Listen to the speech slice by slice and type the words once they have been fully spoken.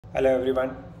Hello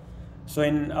everyone. So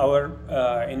in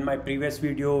my previous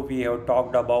video we have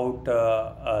talked about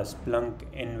Splunk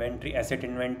inventory, asset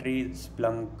inventory,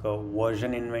 Splunk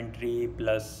version inventory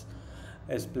plus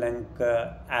Splunk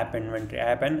app inventory,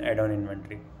 app and add-on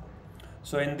inventory.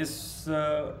 So in this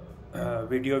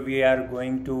video we are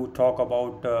going to talk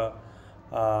about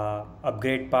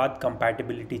upgrade path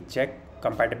compatibility check.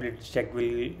 Compatibility check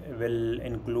will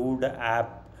include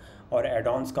app or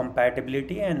add-ons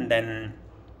compatibility and then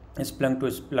Splunk to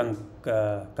Splunk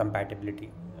compatibility.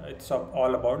 It's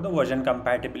all about the version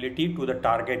compatibility to the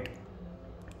target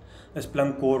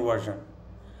Splunk core version.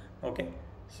 Okay,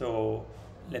 so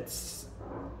let's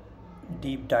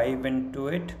deep dive into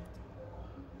it.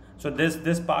 So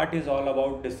this part is all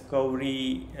about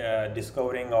discovering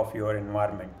of your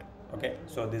environment. Okay,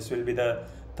 so this will be the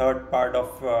third part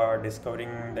of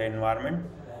discovering the environment.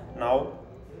 Now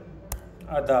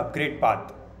the upgrade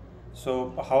path.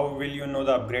 So how will you know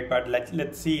the upgrade path?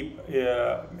 Let's see.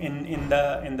 In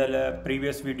the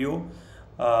previous video,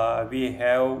 we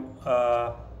have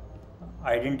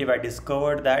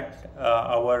discovered that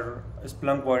our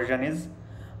Splunk version is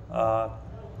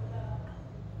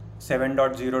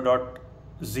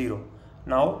 7.0.0.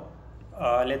 Now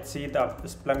let's see the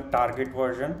Splunk target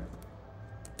version.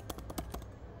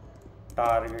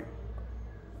 Target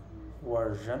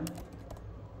version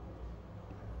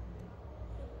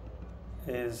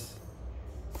is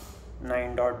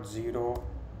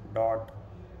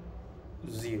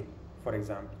 9.0.0, for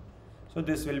example. So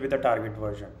this will be the target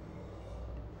version.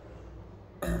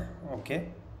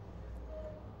 Okay.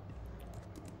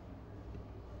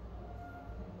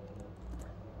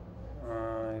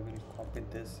 I will copy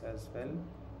this as well.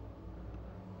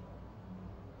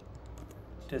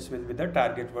 This will be the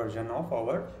target version of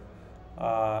our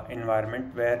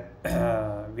environment where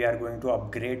we are going to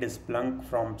upgrade Splunk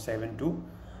from 7 to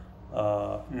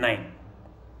 9,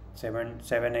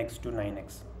 7x to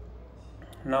 9x.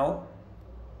 Now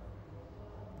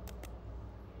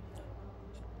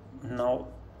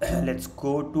let's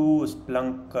go to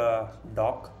Splunk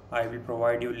doc. I will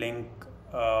provide you link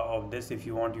of this. If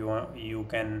you want, you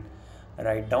can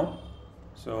write down.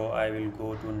 So I will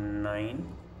go to 9,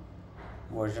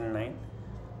 version 9.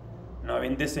 Now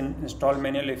in this install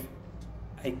manual, if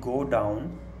I go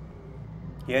down,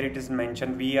 here it is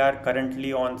mentioned we are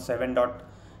currently on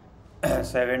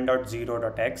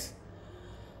 7.0.x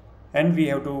and we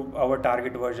have to, our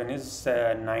target version is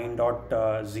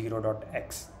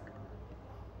 9.0.x.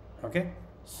 Okay,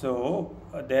 so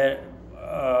there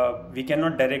we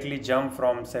cannot directly jump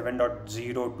from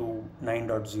 7.0 to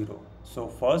 9.0. So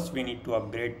first we need to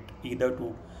upgrade either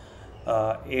to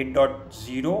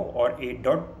 8.0 or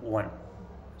 8.1.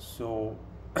 So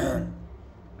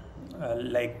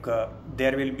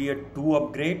there will be a 2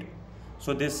 upgrade.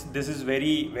 So this is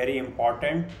very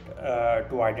important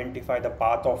to identify the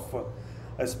path of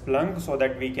Splunk so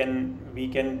that we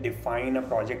can define a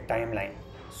project timeline.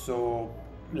 So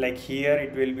like here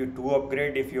it will be 2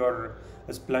 upgrade. If your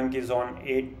Splunk is on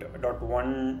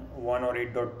 8.1 or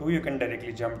 8.2, you can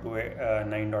directly jump to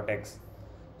 9.x.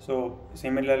 So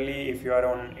similarly, if you are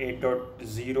on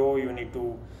 8.0, you need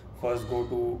to first go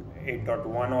to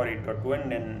 8.1 or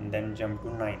 8.2 and then jump to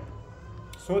 9.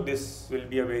 So this will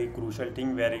be a very crucial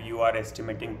thing where you are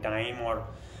estimating time or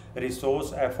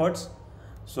resource efforts.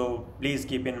 So please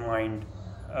keep in mind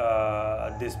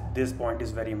this point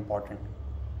is very important.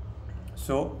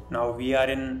 So now we are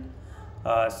in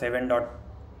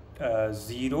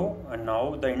 7.0 and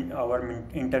now our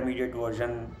intermediate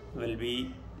version will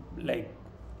be like,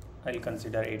 I'll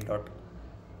consider 8.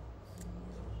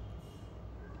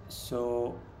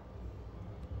 So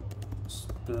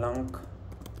Splunk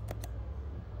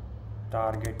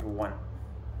target 1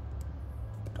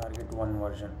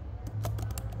 version.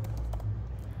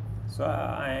 So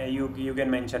you can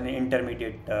mention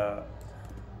intermediate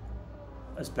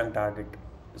Splunk target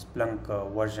Splunk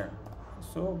version.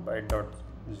 So by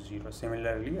 .0.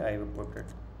 Similarly, I will put it.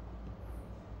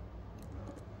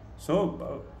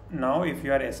 So now if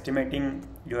you are estimating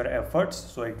your efforts,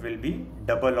 so it will be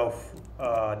double of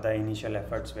the initial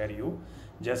efforts where you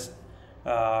just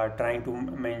trying to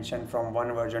mention from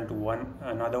one version to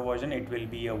another version. It will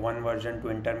be a one version to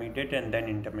intermediate and then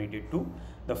intermediate to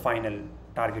the final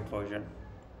target version.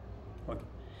 Okay,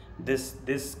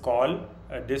 this called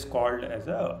as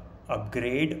a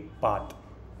upgrade path.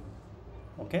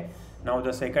 Okay, now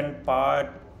the second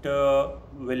part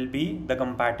will be the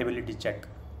compatibility check.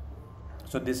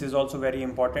 So this is also very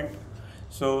important.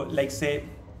 So like say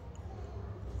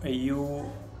you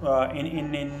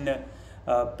in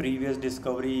previous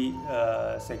discovery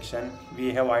section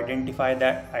we have identified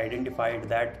that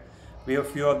we have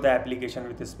few of the application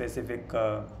with a specific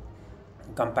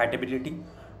compatibility.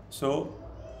 So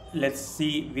let's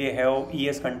see, we have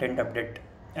ES content update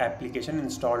application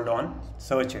installed on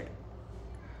Searchit.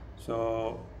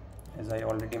 So as I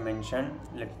already mentioned,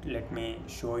 let me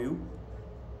show you.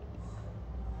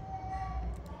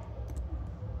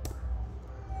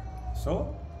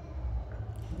 So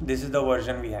this is the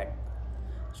version we had.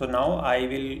 So now I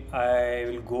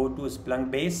will go to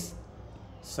Splunkbase,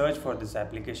 search for this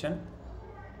application.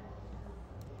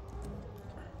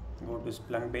 Go to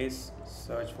Splunkbase,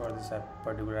 search for this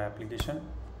particular application,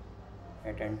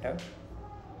 hit enter.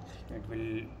 It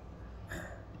will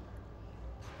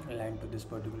land to this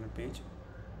particular page.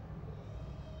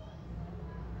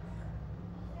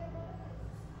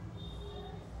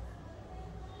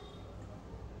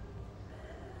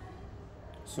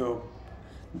 So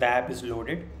the app is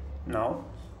loaded. Now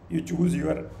you choose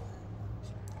your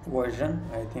version.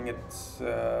 I think it's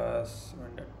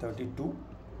 32.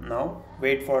 Now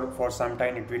wait for some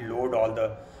time. It will load all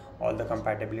the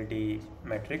compatibility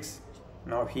metrics.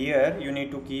 Now here you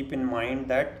need to keep in mind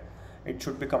that it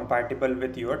should be compatible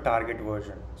with your target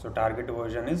version. So target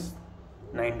version is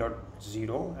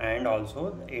 9.0 and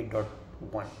also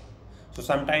 8.1. So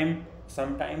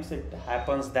sometimes it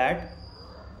happens that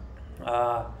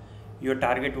your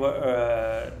target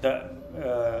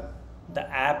the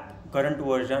app current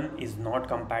version is not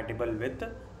compatible with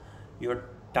your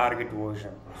target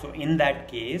version. So in that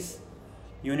case,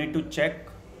 you need to check,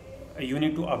 you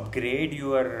need to upgrade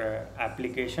your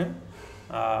application,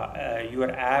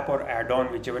 your app or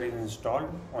add-on, whichever is installed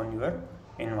on your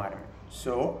environment.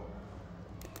 So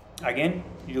again,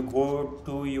 you go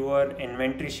to your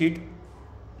inventory sheet.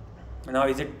 Now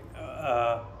is it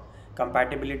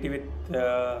compatibility with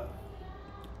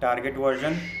target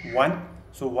version 1?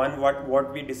 So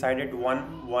what we decided,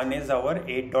 one is our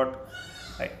 8.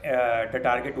 The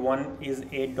target one is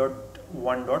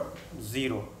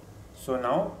 8.1.0. So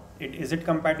now is it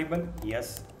compatible?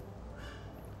 Yes.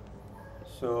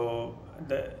 So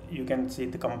you can see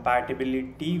the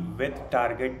compatibility with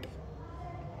target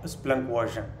Splunk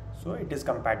version. So it is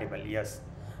compatible, yes.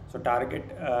 So target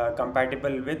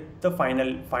compatible with the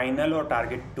final or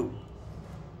target 2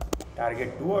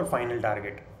 or final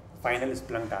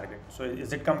Splunk target. So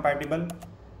is it compatible?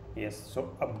 Yes. So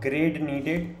upgrade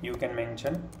needed, you can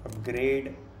mention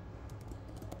upgrade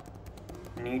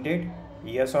needed,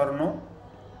 yes or no.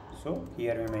 So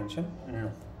here we mention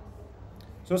no.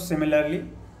 So similarly,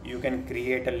 you can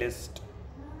create a list,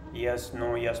 yes,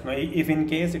 no, yes, no. If in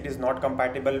case it is not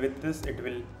compatible with this, it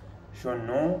will show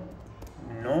no,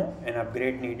 no, and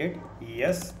upgrade needed,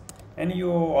 yes. And you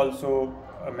also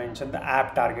mention the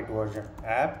app target version,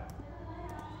 app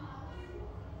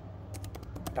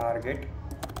target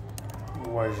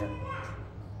version.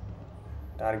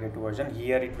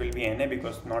 Here it will be NA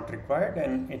because not required,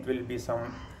 and it will be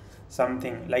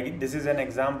something like this is an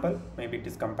example. Maybe it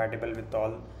is compatible with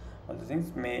all the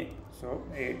things. So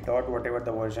a dot whatever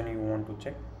the version you want to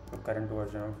check, the current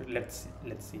version of it. Let's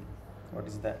see what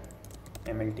is the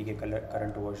MLTK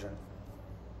current version.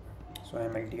 So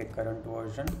MLTK current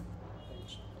version.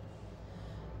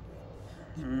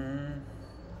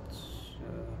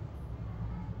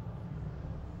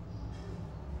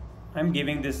 I'm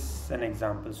giving this an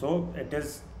example. So it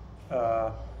is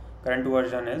current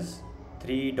version is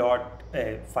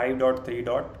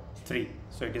 5.3.3.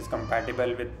 So it is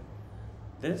compatible with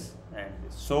this and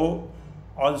this. So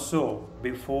also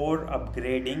before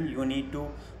upgrading, you need to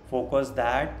focus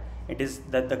that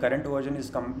the current version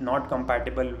is not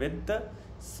compatible with the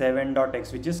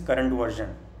 7.x, which is current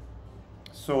version.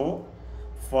 So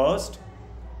first,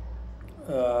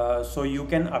 so you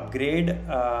can upgrade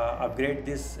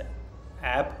this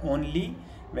app only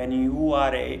when you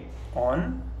are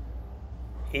on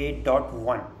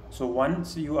 8.1. So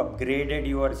once you upgraded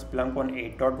your Splunk on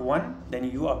 8.1, then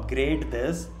you upgrade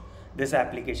this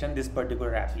application, this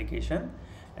particular application,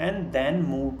 and then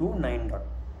move to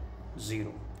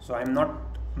 9.0. So I'm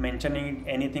not mentioning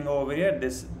anything over here.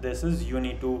 This is, you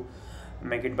need to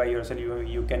make it by yourself.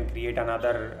 You can create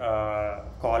another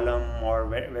column or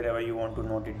wherever you want to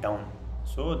note it down.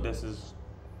 So this is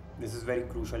very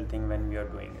crucial thing when we are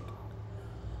doing it.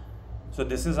 So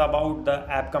this is about the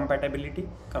app compatibility.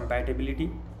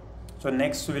 So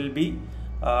next will be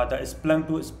the Splunk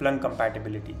to Splunk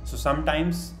compatibility. So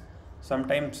sometimes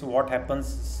what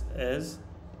happens is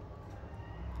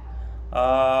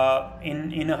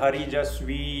in a hurry, just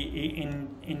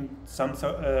in some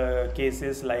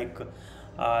cases, like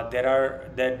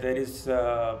there is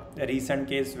a recent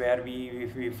case where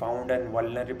we found a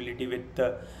vulnerability with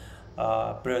the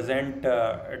present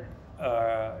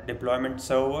deployment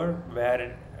server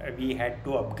where we had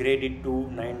to upgrade it to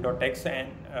 9.x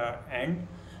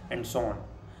and so on.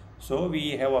 So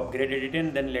we have upgraded it,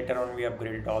 and then later on we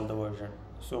upgraded all the version.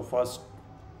 So first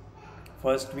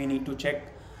we need to check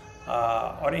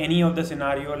or any of the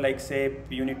scenario, like say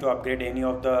you need to upgrade any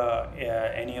of the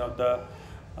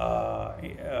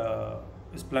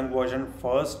Splunk version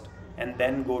first and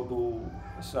then go to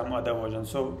some other version.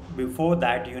 So before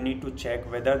that you need to check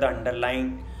whether the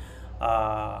underlying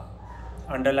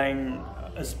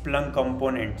Splunk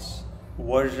components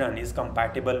version is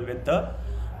compatible with the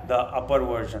upper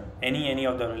version, any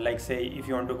of the, like say if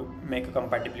you want to make a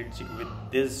compatibility check with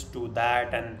this to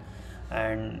that and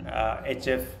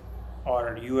HF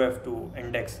or UF to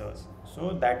indexers,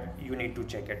 so that you need to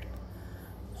check it.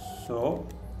 So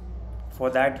for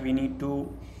that we need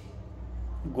to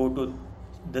go to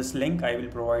this link. I will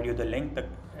provide you the link.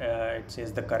 It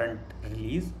says the current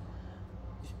release,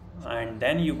 and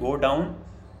then you go down,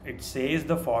 it says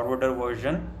the forwarder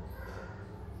version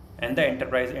and the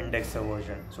enterprise indexer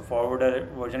version. So forwarder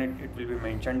version it will be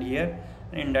mentioned here,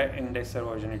 and indexer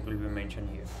version it will be mentioned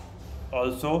here.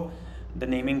 Also the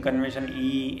naming convention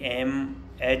E, M,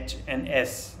 H and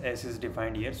S is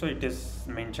defined here. So it is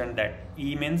mentioned that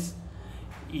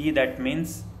that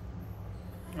means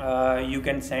you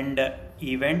can send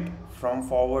event from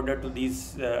forwarder to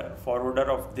these forwarder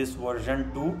of this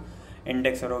version to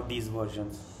indexer of these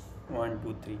versions 1,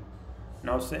 2, 3.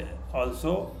 Now say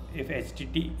also if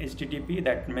HTTP,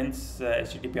 that means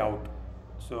HTTP out.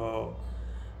 So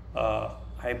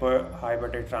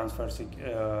hyper transfer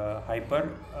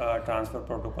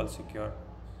protocol secure.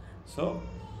 So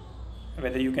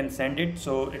whether you can send it,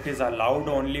 so it is allowed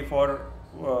only for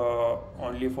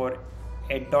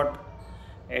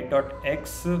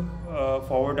 8.x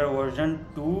forwarder version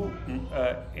to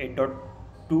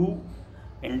 8.2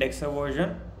 indexer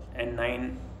version and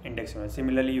 9 indexer version.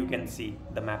 Similarly you can see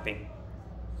the mapping.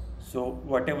 So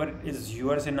whatever is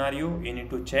your scenario, you need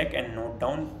to check and note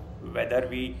down whether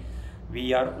we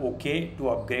are okay to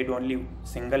upgrade only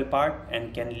single part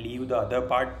and can leave the other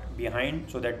part behind,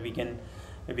 so that we can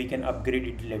upgrade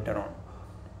it later on.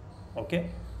 Okay,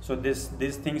 so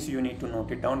these things you need to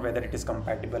note it down, whether it is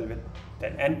compatible with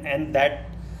that, and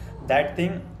that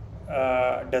thing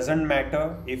doesn't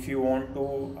matter if you want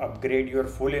to upgrade your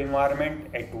full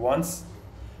environment at once.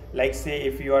 Like say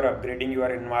if you are upgrading your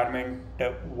environment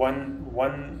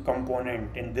one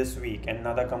component in this week,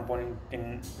 another component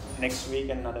in next week,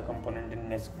 another component in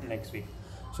next week.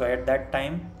 So at that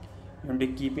time you need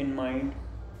to keep in mind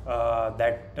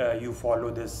that you follow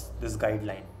this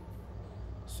guideline.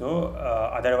 So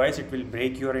otherwise it will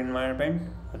break your environment.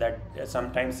 That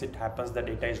sometimes it happens the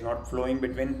data is not flowing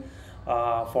between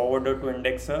forwarder to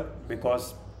indexer,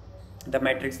 because the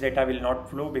matrix data will not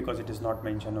flow because it is not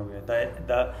mentioned over here.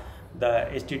 The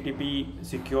HTTP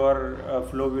secure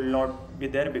flow will not be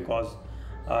there because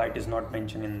it is not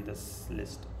mentioned in this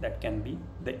list. That can be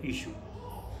the issue.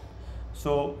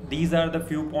 So these are the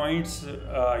few points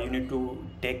you need to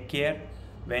take care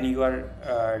when you are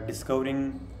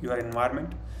discovering your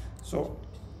environment. So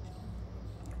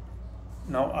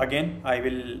now again I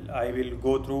will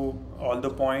go through all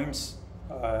the points,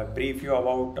 brief you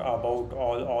about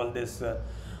all this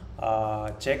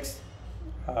checks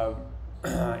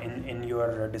in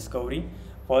your discovery.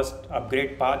 First,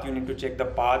 upgrade path, you need to check the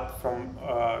path from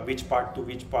which part to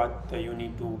which path you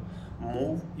need to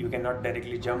move. You cannot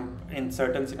directly jump in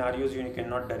certain scenarios. You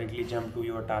cannot directly jump to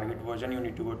your target version. You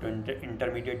need to go to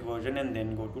intermediate version and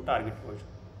then go to target version.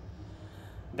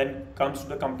 Then comes to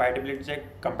the compatibility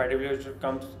check. Compatibility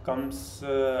comes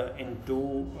in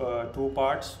two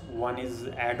parts. One is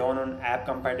add-on on app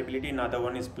compatibility. Another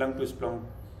one is Splunk to Splunk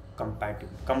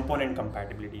component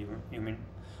compatibility.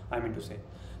 I mean to say.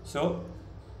 So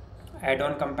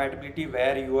add-on compatibility,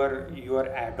 where your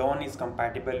add-on is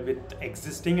compatible with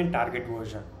existing and target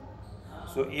version.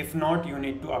 So if not, you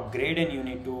need to upgrade and you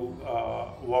need to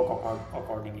work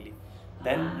accordingly.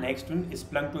 Then next one is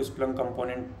Splunk to Splunk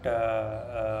component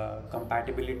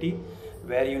compatibility,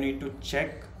 where you need to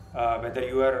check whether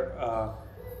your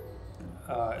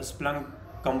Splunk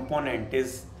component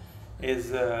is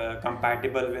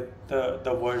compatible with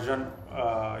the version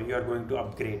you are going to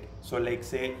upgrade. So like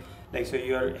say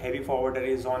your heavy forwarder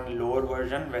is on lower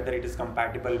version, whether it is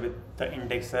compatible with the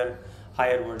indexer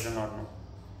higher version or not.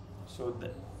 So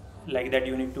like that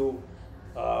you need to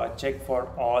check for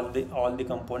all the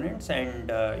components and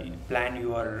plan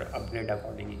your upgrade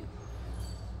accordingly.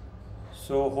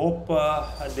 So hope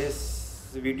this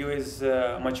video is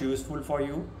much useful for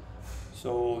you.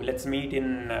 So let's meet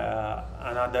in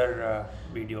another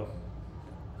video.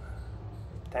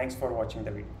 Thanks for watching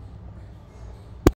the video.